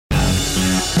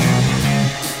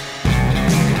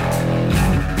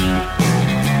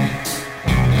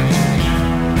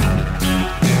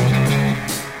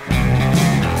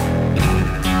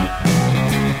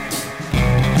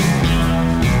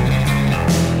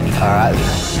Alright,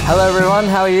 hello everyone,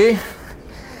 how are you?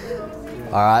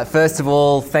 Alright, first of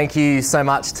all, thank you so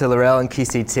much to Laurel and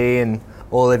QCT and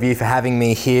all of you for having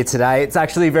me here today. It's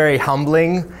actually very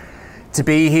humbling to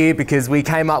be here because we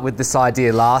came up with this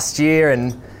idea last year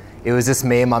and it was just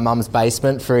me in my mum's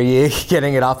basement for a year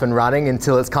getting it up and running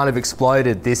until it's kind of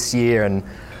exploded this year, and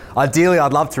ideally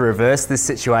I'd love to reverse this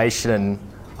situation and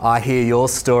I hear your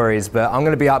stories, but I'm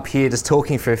going to be up here just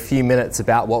talking for a few minutes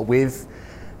about what we've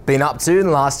been up to in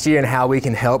the last year and how we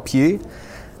can help you.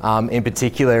 In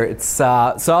particular, so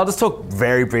I'll just talk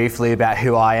very briefly about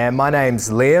who I am. My name's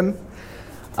Liam.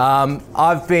 I'm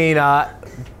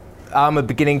a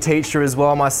beginning teacher as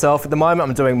well myself. At the moment,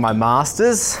 I'm doing my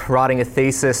master's, writing a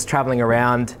thesis, travelling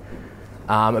around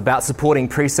about supporting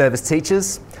pre-service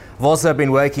teachers. I've also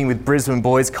been working with Brisbane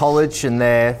Boys College in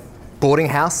their boarding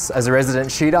house as a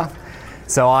resident tutor.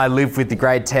 So I live with the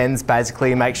grade 10s,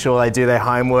 basically make sure they do their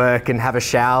homework and have a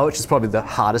shower, which is probably the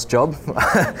hardest job.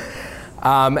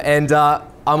 I'm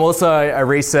also a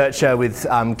researcher with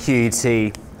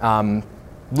QUT,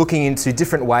 looking into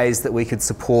different ways that we could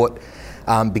support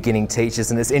beginning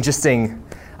teachers. And it's interesting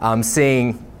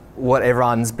seeing what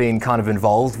everyone's been kind of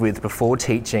involved with before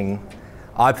teaching.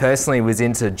 I personally was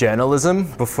into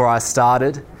journalism before I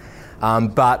started,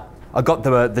 but I got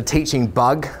the teaching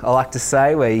bug, I like to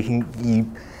say, where you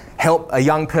help a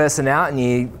young person out and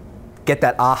you get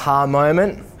that aha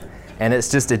moment and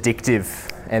it's just addictive.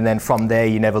 And then from there,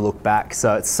 you never look back.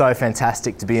 So it's so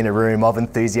fantastic to be in a room of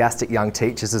enthusiastic young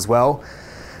teachers as well.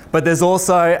 But there's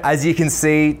also, as you can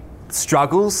see,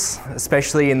 struggles,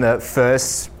 especially in the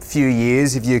first few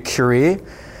years of your career.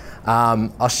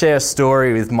 I'll share a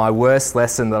story with my worst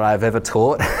lesson that I've ever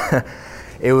taught.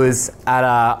 It was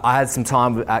I had some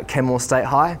time at Kenmore State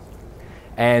High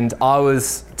and I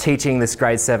was teaching this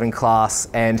grade 7 class,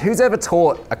 and who's ever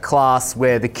taught a class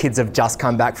where the kids have just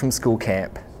come back from school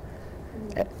camp?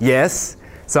 Yes?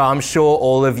 So I'm sure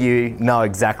all of you know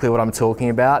exactly what I'm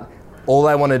talking about. All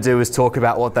they want to do is talk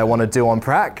about what they want to do on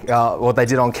prac, what they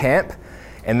did on camp,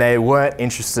 and they weren't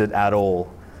interested at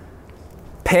all.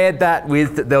 Paired that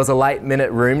with there was a late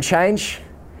minute room change,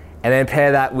 and then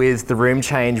pair that with the room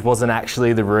change wasn't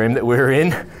actually the room that we were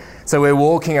in. So we're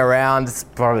walking around, it's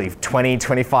probably 20,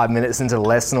 25 minutes into the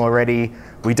lesson already.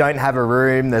 We don't have a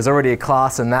room, there's already a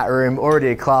class in that room, already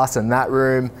a class in that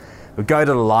room. We go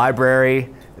to the library,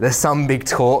 there's some big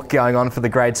talk going on for the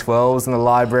grade 12s in the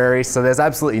library, so there's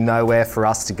absolutely nowhere for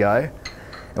us to go.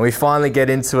 And we finally get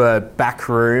into a back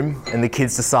room and the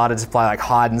kids decided to play like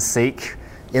hide and seek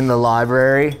in the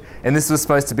library. And this was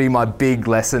supposed to be my big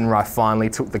lesson where I finally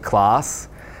took the class,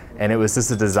 and it was just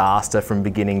a disaster from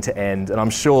beginning to end. And I'm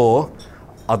sure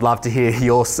I'd love to hear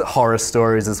your horror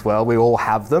stories as well. We all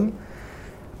have them.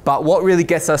 But what really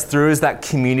gets us through is that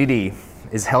community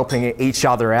is helping each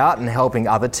other out and helping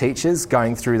other teachers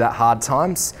going through that hard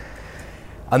times.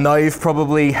 I know you've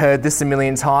probably heard this a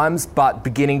million times, but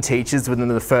beginning teachers within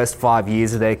the first 5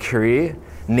 years of their career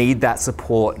need that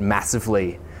support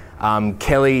massively.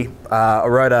 Kelly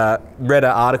read an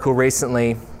article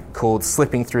recently called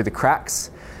Slipping Through the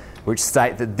Cracks, which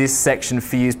state that this section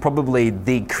for you is probably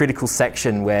the critical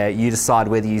section where you decide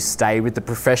whether you stay with the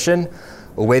profession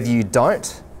or whether you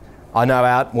don't. I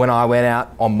know when I went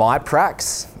out on my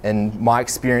pracs and my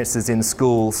experiences in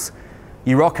schools,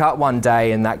 you rock up one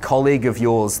day and that colleague of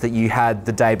yours that you had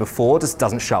the day before just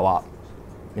doesn't show up.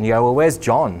 And you go, well, where's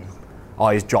John? Oh,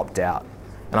 he's dropped out.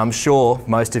 And I'm sure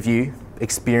most of you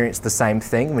experienced the same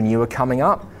thing when you were coming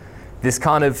up. This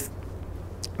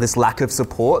lack of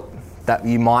support that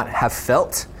you might have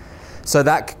felt. So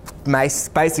that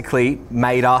basically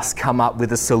made us come up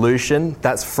with a solution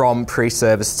that's from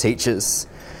pre-service teachers.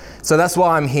 So that's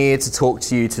why I'm here to talk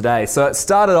to you today. So it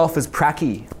started off as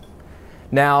Pracky.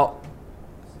 Now,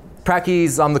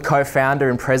 I'm the co-founder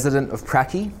and president of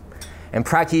Pracky. And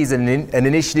Pracky is an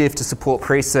initiative to support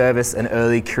pre-service and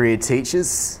early career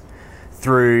teachers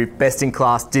through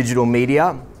best-in-class digital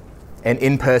media and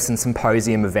in-person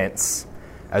symposium events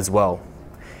as well.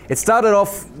 It started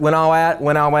off when I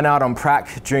went out on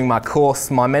prac during my course.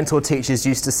 My mentor teachers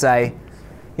used to say,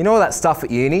 you know all that stuff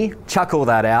at uni? Chuck all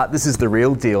that out. This is the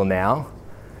real deal now.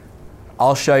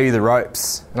 I'll show you the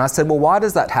ropes. And I said, well, why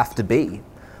does that have to be?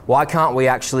 Why can't we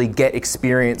actually get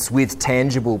experience with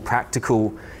tangible,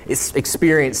 practical,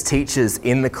 experienced teachers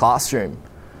in the classroom?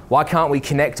 Why can't we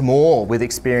connect more with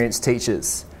experienced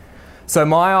teachers? So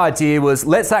my idea was,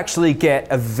 let's actually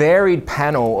get a varied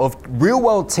panel of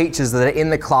real-world teachers that are in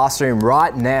the classroom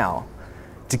right now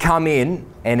to come in,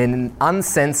 and in an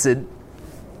uncensored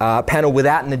panel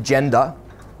without an agenda,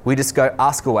 we just go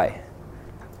ask away.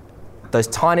 Those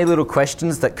tiny little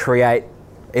questions that create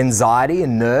anxiety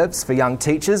and nerves for young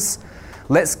teachers,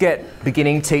 let's get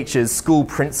beginning teachers, school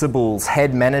principals,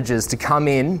 head managers to come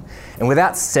in, and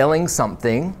without selling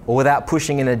something or without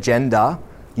pushing an agenda,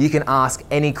 you can ask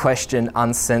any question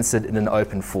uncensored in an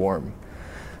open forum.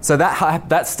 So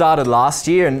that started last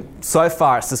year, and so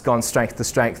far it's just gone strength to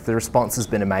strength. The response has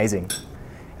been amazing.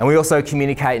 And we also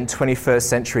communicate in 21st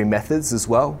century methods as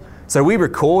well. So we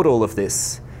record all of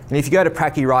this. And if you go to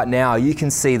Pracky right now, you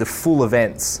can see the full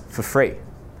events for free.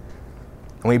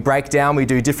 And we break down, we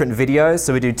do different videos.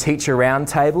 So we do teacher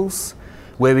roundtables,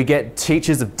 where we get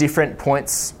teachers of different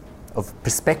points of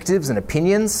perspectives and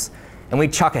opinions, and we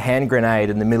chuck a hand grenade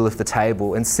in the middle of the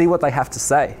table and see what they have to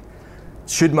say.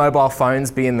 Should mobile phones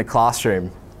be in the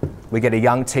classroom? We get a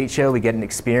young teacher, we get an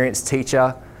experienced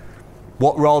teacher.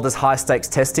 What role does high stakes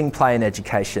testing play in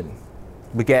education?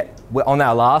 On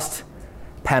our last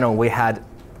panel, we had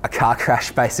a car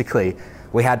crash basically.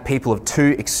 We had people of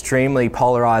two extremely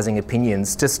polarising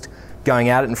opinions just going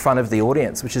at it in front of the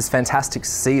audience, which is fantastic to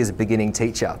see as a beginning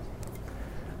teacher.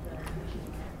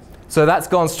 So that's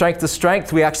gone strength to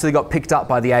strength. We actually got picked up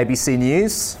by the ABC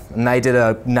News, and they did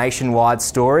a nationwide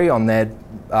story on their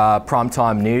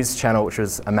primetime news channel, which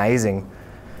was amazing.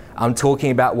 I'm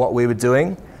talking about what we were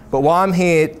doing. But why I'm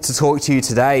here to talk to you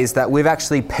today is that we've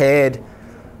actually paired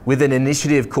with an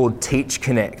initiative called Teach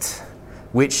Connect,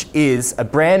 which is a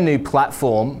brand new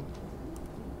platform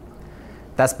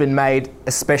that's been made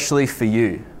especially for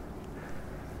you.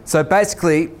 So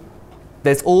basically,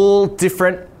 there's all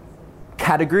different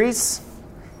categories,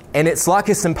 and it's like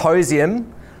a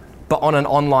symposium, but on an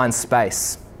online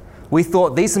space. We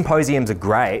thought these symposiums are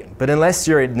great, but unless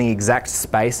you're in the exact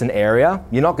space and area,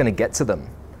 you're not going to get to them.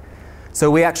 So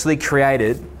we actually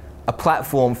created a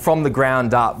platform from the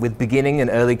ground up with beginning and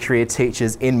early career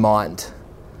teachers in mind.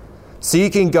 So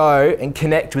you can go and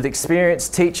connect with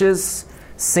experienced teachers,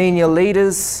 senior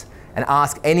leaders, and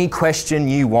ask any question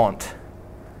you want.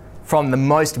 From the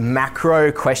most macro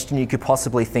question you could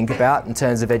possibly think about in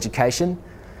terms of education,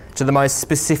 to the most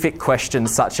specific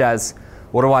questions such as,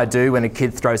 what do I do when a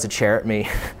kid throws a chair at me?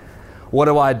 What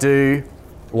do I do?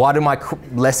 Why do my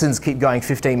lessons keep going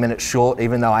 15 minutes short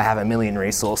even though I have a million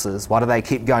resources? Why do they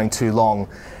keep going too long?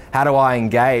 How do I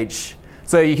engage?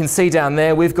 So you can see down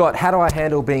there, we've got how do I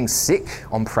handle being sick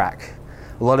on prac?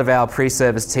 A lot of our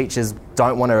pre-service teachers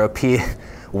don't want to appear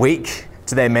weak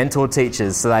to their mentor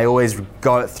teachers, so they always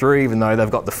go it through even though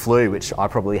they've got the flu, which I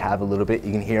probably have a little bit,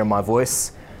 you can hear in my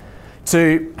voice.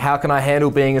 To how can I handle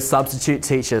being a substitute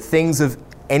teacher? Things of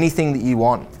anything that you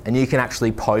want, and you can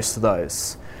actually post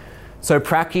those. So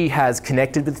Pracky has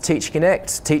connected with Teach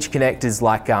Connect. Teach Connect is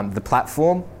like the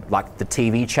platform, like the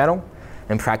TV channel,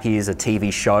 and Pracky is a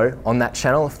TV show on that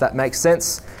channel, if that makes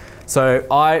sense. So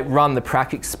I run the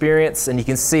Prac experience, and you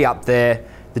can see up there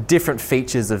the different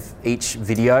features of each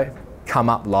video come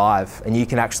up live, and you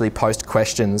can actually post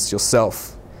questions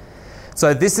yourself.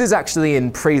 So this is actually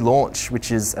in pre-launch,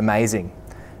 which is amazing.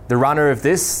 The runner of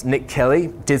this, Nick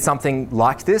Kelly, did something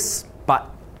like this,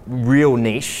 but real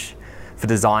niche for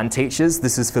design teachers.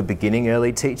 This is for beginning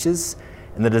early teachers,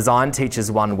 and the design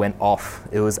teachers one went off.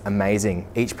 It was amazing.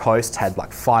 Each post had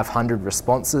like 500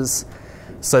 responses.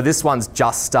 So this one's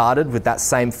just started with that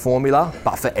same formula,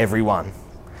 but for everyone.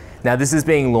 Now this is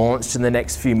being launched in the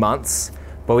next few months,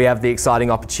 but we have the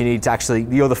exciting opportunity to actually,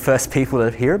 you're the first people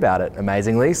to hear about it,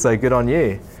 amazingly, so good on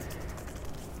you.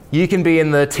 You can be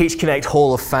in the Teach Connect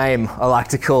Hall of Fame, I like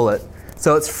to call it.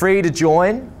 So it's free to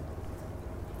join,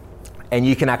 and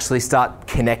you can actually start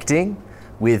connecting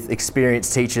with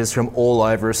experienced teachers from all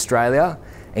over Australia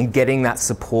and getting that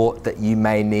support that you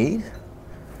may need.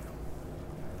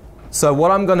 So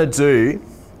what I'm going to do,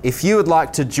 if you would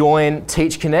like to join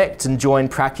Teach Connect and join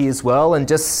Pracky as well and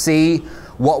just see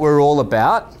what we're all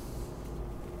about,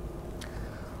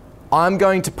 I'm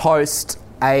going to post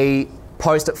a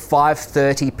post at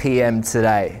 5:30 p.m.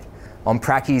 today on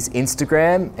Pracky's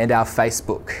Instagram and our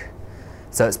Facebook.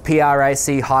 So it's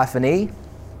PRAC-E,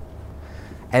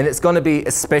 and it's going to be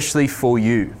especially for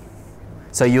you.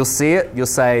 So you'll see it,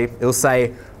 it'll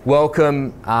say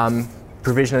welcome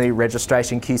provisionally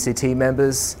registration QCT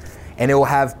members, and it will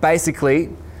have basically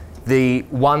the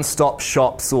one-stop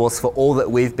shop source for all that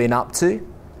we've been up to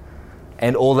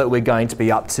and all that we're going to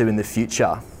be up to in the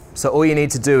future. So all you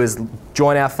need to do is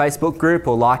join our Facebook group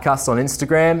or like us on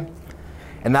Instagram,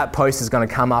 and that post is going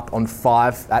to come up at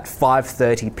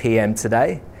 5:30 p.m.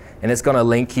 today, and it's going to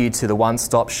link you to the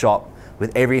one-stop shop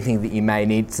with everything that you may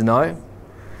need to know.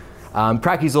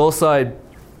 Pracky's also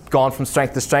gone from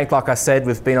strength to strength. Like I said,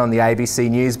 we've been on the ABC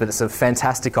News, but it's a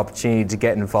fantastic opportunity to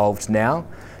get involved now.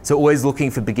 So always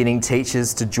looking for beginning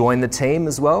teachers to join the team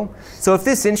as well. So if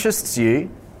this interests you,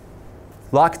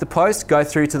 like the post, go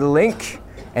through to the link,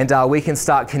 and we can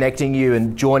start connecting you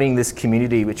and joining this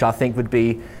community, which I think would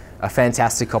be a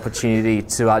fantastic opportunity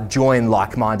to join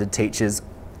like-minded teachers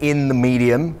in the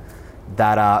medium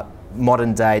that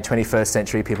modern day 21st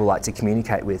century people like to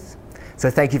communicate with. So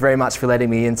thank you very much for letting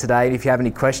me in today. And if you have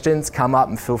any questions, come up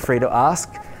and feel free to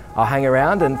ask. I'll hang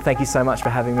around, and thank you so much for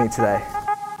having me today.